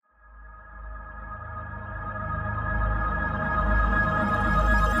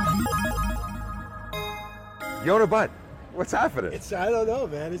Yonah Budd, what's happening? I don't know,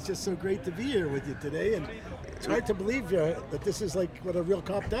 man. It's just so great to be here with you today, and it's hard to believe that this is like what a real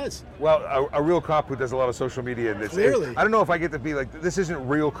cop does. Well, a real cop who does a lot of social media. And Clearly. I don't know if I get to be like, this isn't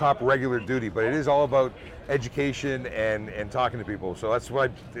real cop regular duty, but it is all about education and talking to people. So that's why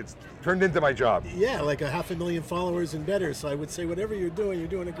it's turned into my job. Yeah, like 500,000 followers and better. So I would say whatever you're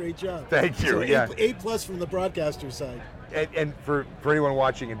doing a great job. Thank you. So yeah. A+ from the broadcaster side. And for anyone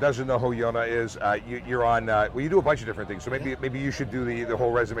watching and doesn't know who Yonah is, you're on, well, you do a bunch of different things, so maybe you should do the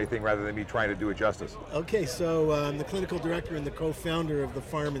whole resume thing rather than me trying to do it justice. Okay, so I'm the clinical director and the co-founder of The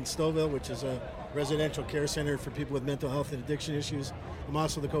Farm in Stouffville, which is a residential care center for people with mental health and addiction issues. I'm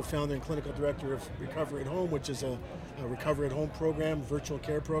also the co-founder and clinical director of Recover at Home, which is a Recover at Home program, virtual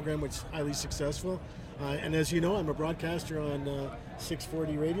care program, which is highly successful. And as you know, I'm a broadcaster on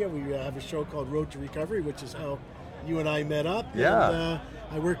 640 Radio. We have a show called Road to Recovery, which is how you and I met up. Yeah. And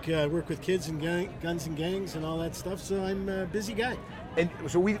I work with kids and guns and gangs and all that stuff, so I'm a busy guy. And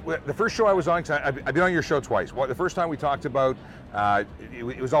so the first show I was on, because I've been on your show twice. The first time we talked about, it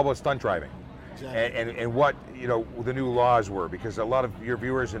was all about stunt driving. Exactly. And what the new laws were, because a lot of your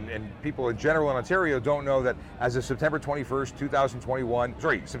viewers and people in general in Ontario don't know that as of September 21st, 2021,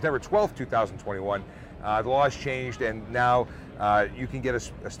 September 12th, 2021, the laws changed, and now you can get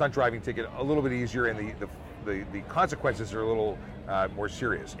a stunt driving ticket a little bit easier, and the consequences are a little more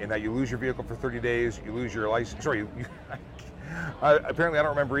serious, in that you lose your vehicle for 30 days, you lose your license, apparently I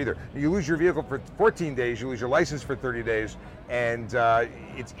don't remember either. You lose your vehicle for 14 days, you lose your license for 30 days, and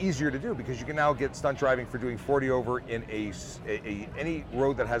it's easier to do because you can now get stunt driving for doing 40 over in any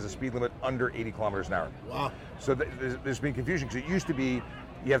road that has a speed limit under 80 kilometers an hour. Wow. So there's been confusion, because it used to be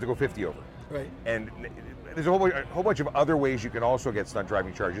you have to go 50 over. Right. And there's a whole bunch of other ways you can also get stunt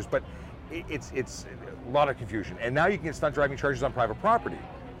driving charges, but it's a lot of confusion. And now you can get stunt driving charges on private property.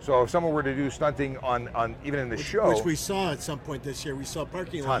 So if someone were to do stunting on even in the show, which we saw at some point this year, we saw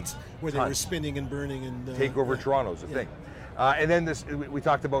parking lots where they were spinning and burning and take over Toronto's a thing. And then we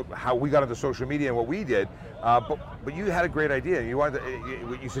talked about how we got into social media and what we did, but you had a great idea.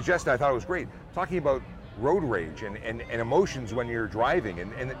 You suggested, I thought it was great, talking about road rage and emotions when you're driving,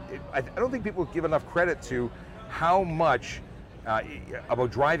 and I don't think people give enough credit to how much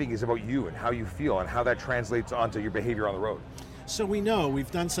about driving is about you and how you feel and how that translates onto your behavior on the road. So we know,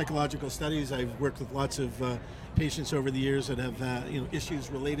 we've done psychological studies. I've worked with lots of patients over the years that have issues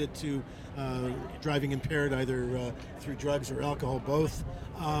related to driving impaired, either through drugs or alcohol, both.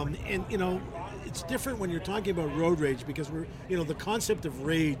 And it's different when you're talking about road rage, because the concept of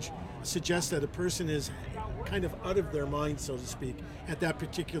rage suggests that a person is kind of out of their mind, so to speak, at that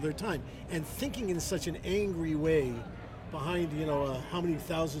particular time. And thinking in such an angry way behind how many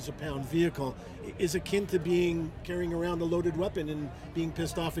thousands of pound vehicle is akin to carrying around a loaded weapon and being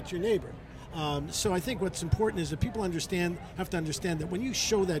pissed off at your neighbor. So I think what's important is that people have to understand that when you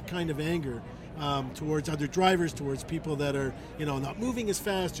show that kind of anger towards other drivers, towards people that are not moving as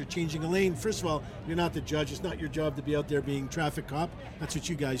fast or changing a lane, first of all, you're not the judge. It's not your job to be out there being traffic cop. That's what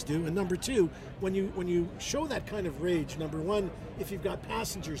you guys do. And number two, when you show that kind of rage, number one, if you've got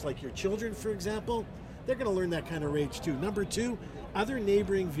passengers like your children, for example, they're going to learn that kind of rage too. Number two, other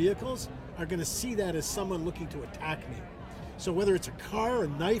neighboring vehicles are going to see that as someone looking to attack me. So whether it's a car, a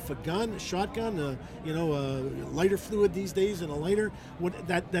knife, a gun, a shotgun, a lighter fluid these days and a lighter,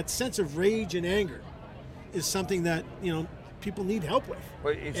 that sense of rage and anger is something that people need help with.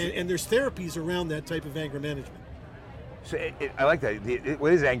 Well, and there's therapies around that type of anger management. So I like that.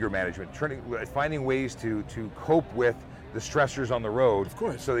 What is anger management? Finding ways to cope with the stressors on the road, of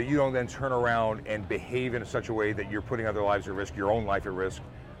course, so that you don't then turn around and behave in such a way that you're putting other lives at risk, your own life at risk,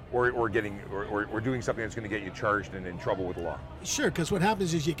 or doing something that's going to get you charged and in trouble with the law. Sure, because what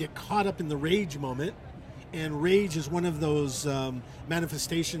happens is you get caught up in the rage moment, and rage is one of those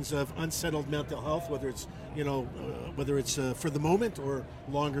manifestations of unsettled mental health, whether it's for the moment or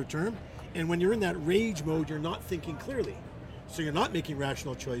longer term. And when you're in that rage mode, you're not thinking clearly. So you're not making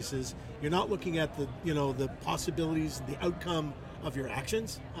rational choices. You're not looking at the possibilities, the outcome of your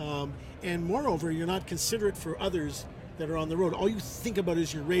actions, and moreover, you're not considerate for others that are on the road. All you think about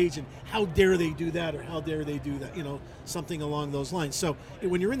is your rage and how dare they do that or how dare they do that, something along those lines. So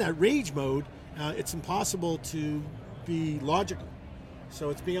when you're in that rage mode, it's impossible to be logical. So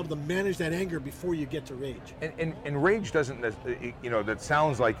it's being able to manage that anger before you get to rage. And rage doesn't, that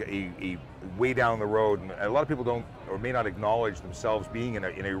sounds like a way down the road, and a lot of people don't or may not acknowledge themselves being in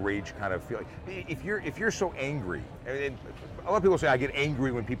a rage kind of feeling. If you're so angry, and a lot of people say I get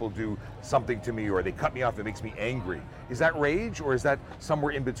angry when people do something to me or they cut me off that makes me angry. Is that rage, or is that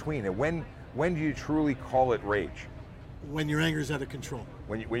somewhere in between? And when do you truly call it rage? when your anger is out of control.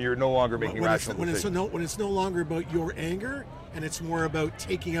 When you're no longer making rational decisions. When it's no longer about your anger, and it's more about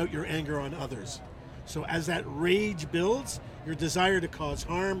taking out your anger on others. So as that rage builds, your desire to cause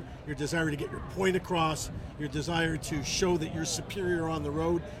harm, your desire to get your point across, your desire to show that you're superior on the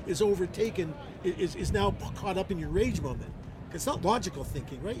road is overtaken, is now caught up in your rage moment. It's not logical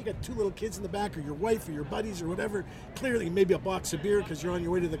thinking, right? You got 2 little kids in the back, or your wife, or your buddies, or whatever. Clearly, maybe a box of beer because you're on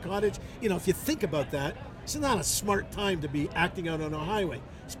your way to the cottage. If you think about that, it's not a smart time to be acting out on a highway,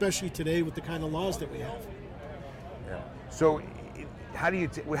 especially today with the kind of laws that we have. Yeah. So, how do you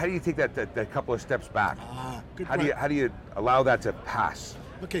take that couple of steps back? Good how point. do you allow that to pass?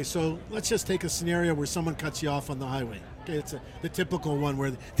 Okay, so let's just take a scenario where someone cuts you off on the highway. Okay, it's the typical one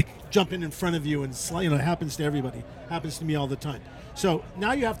where they jump in front of you, and it happens to everybody. Happens to me all the time. So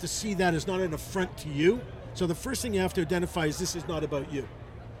now you have to see that as not an affront to you. So the first thing you have to identify is this is not about you.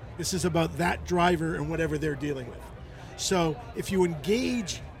 This is about that driver and whatever they're dealing with. So if you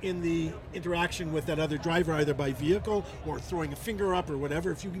engage in the interaction with that other driver, either by vehicle or throwing a finger up or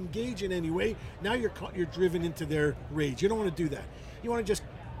whatever, if you engage in any way, now you're driven into their rage. You don't want to do that. You want to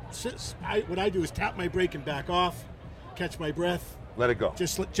just what I do is tap my brake and back off, catch my breath, let it go.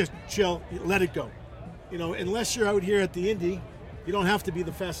 Just chill, let it go. Unless you're out here at the Indy, you don't have to be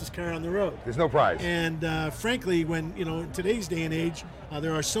the fastest car on the road. There's no prize. And frankly, when in today's day and age,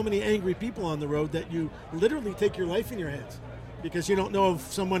 there are so many angry people on the road that you literally take your life in your hands because you don't know if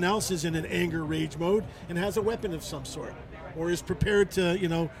someone else is in an anger rage mode and has a weapon of some sort, or is prepared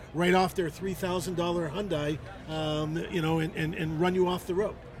to write off their $3,000 Hyundai, and run you off the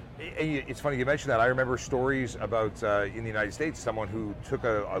road. It's funny you mentioned that. I remember stories about in the United States, someone who took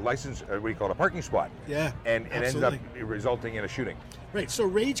a license, what do you call it, a parking spot, and ended up resulting in a shooting. Right. So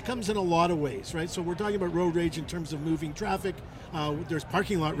rage comes in a lot of ways, right? So we're talking about road rage in terms of moving traffic. There's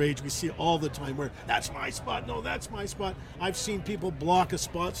parking lot rage we see all the time, where that's my spot. No, that's my spot. I've seen people block a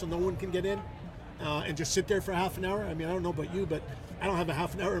spot so no one can get in, and just sit there for half an hour. I mean, I don't know about you, but I don't have a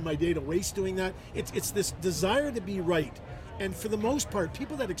half an hour in my day to waste doing that. It's this desire to be right. And for the most part,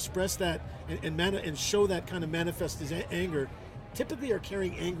 people that express that and show that kind of manifest as anger typically are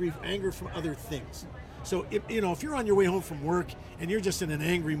carrying anger from other things. So if you're on your way home from work and you're just in an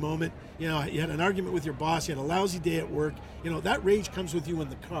angry moment, you had an argument with your boss, you had a lousy day at work, that rage comes with you in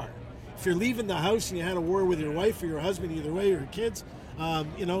the car. If you're leaving the house and you had a war with your wife or your husband, either way, or your kids,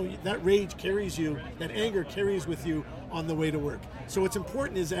 that rage carries you, that anger carries with you on the way to work. So what's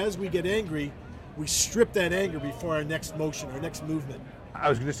important is as we get angry, we strip that anger before our next motion, our next movement. I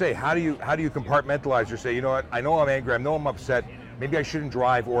was going to say, how do you compartmentalize or say, you know what, I know I'm angry, I know I'm upset, maybe I shouldn't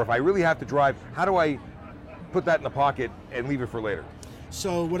drive, or if I really have to drive, how do I put that in the pocket and leave it for later?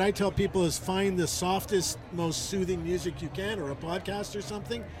 So what I tell people is find the softest, most soothing music you can, or a podcast or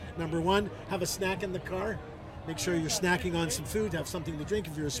something. Number one, have a snack in the car. Make sure you're snacking on some food, have something to drink.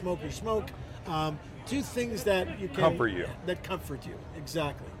 If you're a smoker, smoke. Do things that you can comfort you. That comfort you,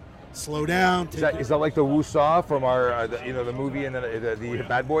 exactly. Slow down. Is that like the woo-saw from our, the movie and the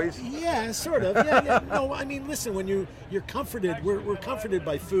Bad Boys? Yeah, sort of. Yeah. No, I mean, listen, when you're comforted, we're comforted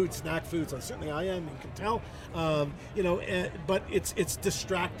by food, snack foods. Certainly I am, you can tell. But it's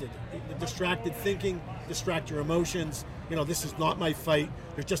distracted. The distracted thinking, distract your emotions. This is not my fight.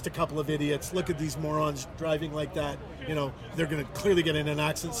 There's just a couple of idiots. Look at these morons driving like that. They're going to clearly get in an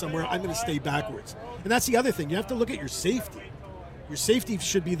accident somewhere. I'm going to stay backwards. And that's the other thing. You have to look at your safety. Your safety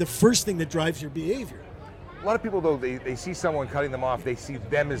should be the first thing that drives your behavior. A lot of people, though, they see someone cutting them off, they see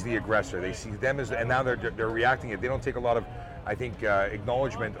them as the aggressor. They see them as, and now they're reacting it. They don't take a lot of, I think,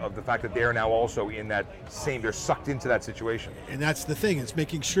 acknowledgement of the fact that they're now also in that they're sucked into that situation. And that's the thing. It's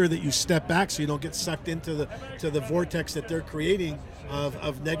making sure that you step back so you don't get sucked into the vortex that they're creating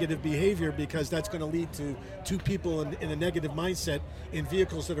of negative behavior, because that's going to lead to two people in a negative mindset in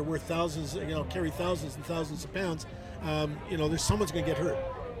vehicles that are worth thousands, carry thousands and thousands of pounds. There's someone's going to get hurt.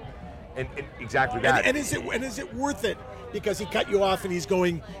 And exactly that. And is it worth it because he cut you off and he's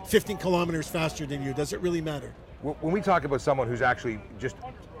going 15 kilometers faster than you? Does it really matter? When we talk about someone who's actually just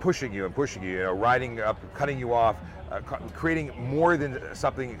pushing you, riding up, cutting you off, creating more than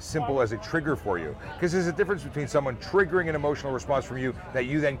something simple as a trigger for you, because there's a difference between someone triggering an emotional response from you that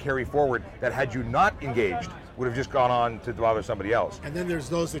you then carry forward that, had you not engaged, would have just gone on to bother somebody else. And then there's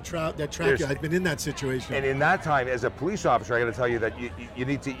those that track you. I've been in that situation. And in that time, as a police officer, I got to tell you that you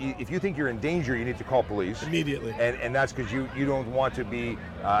need to, if you think you're in danger, you need to call police immediately. And that's because you don't want to be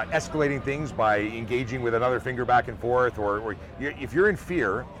escalating things by engaging with another finger back and forth, or if you're in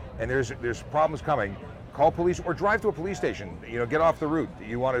fear and there's problems coming, call police or drive to a police station. Get off the route.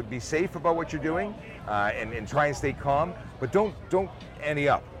 You want to be safe about what you're doing, and try and stay calm, but don't ante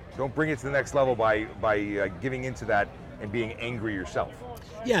up. Don't bring it to the next level by giving into that and being angry yourself.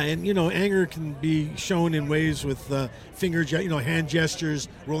 Yeah, and anger can be shown in ways with hand gestures,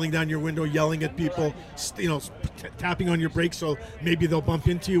 rolling down your window, yelling at people, tapping on your brakes so maybe they'll bump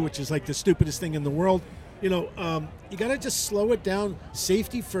into you, which is like the stupidest thing in the world. You got to just slow it down.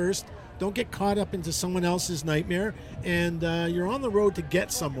 Safety first. Don't get caught up into someone else's nightmare, and you're on the road to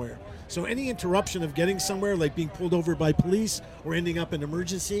get somewhere. So any interruption of getting somewhere, like being pulled over by police or ending up in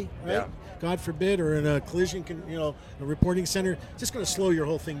emergency, right? Yeah. God forbid, or in a collision, a reporting center, just going to slow your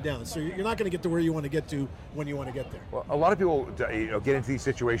whole thing down. So you're not going to get to where you want to get to when you want to get there. Well, a lot of people get into these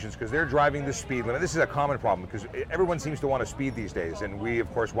situations because they're driving the speed limit. This is a common problem because everyone seems to want to speed these days, and we,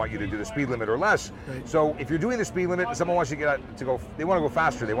 of course, want you to do the speed limit or less. Right. So if you're doing the speed limit and someone wants you to go, they want to go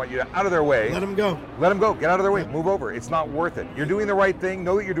faster. They want you out of their way. Let them go. Let them go. Get out of their way. Move over. It's not worth it. You're doing the right thing.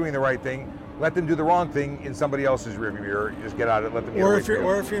 Know that you're doing the right thing. Let them do the wrong thing in somebody else's rearview mirror. Just get out of it. Let them get Or away.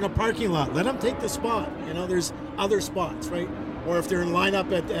 if you're in a parking lot, let them take the spot. There's other spots, right? Or if they're in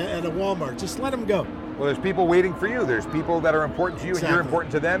lineup at a Walmart, just let them go. Well, there's people waiting for you. There's people that are important to you, Exactly. and you're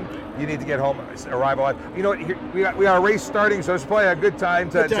important to them. You need to get home, arrive alive. You know what? We got a race starting, so it's probably a good time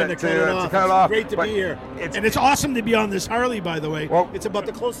to cut it off. Great to be here. And it's awesome to be on this Harley, by the way. Well, it's about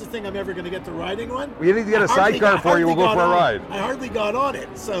the closest thing I'm ever going to get to riding one. We need to get a sidecar for you. We'll go for a ride. I hardly got on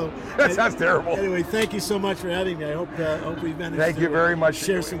it, so that sounds terrible. Anyway, thank you so much for having me. I hope we've managed Thank you very much.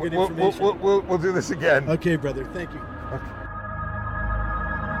 Share some good information. We'll do this again. Okay, brother. Thank you. Okay.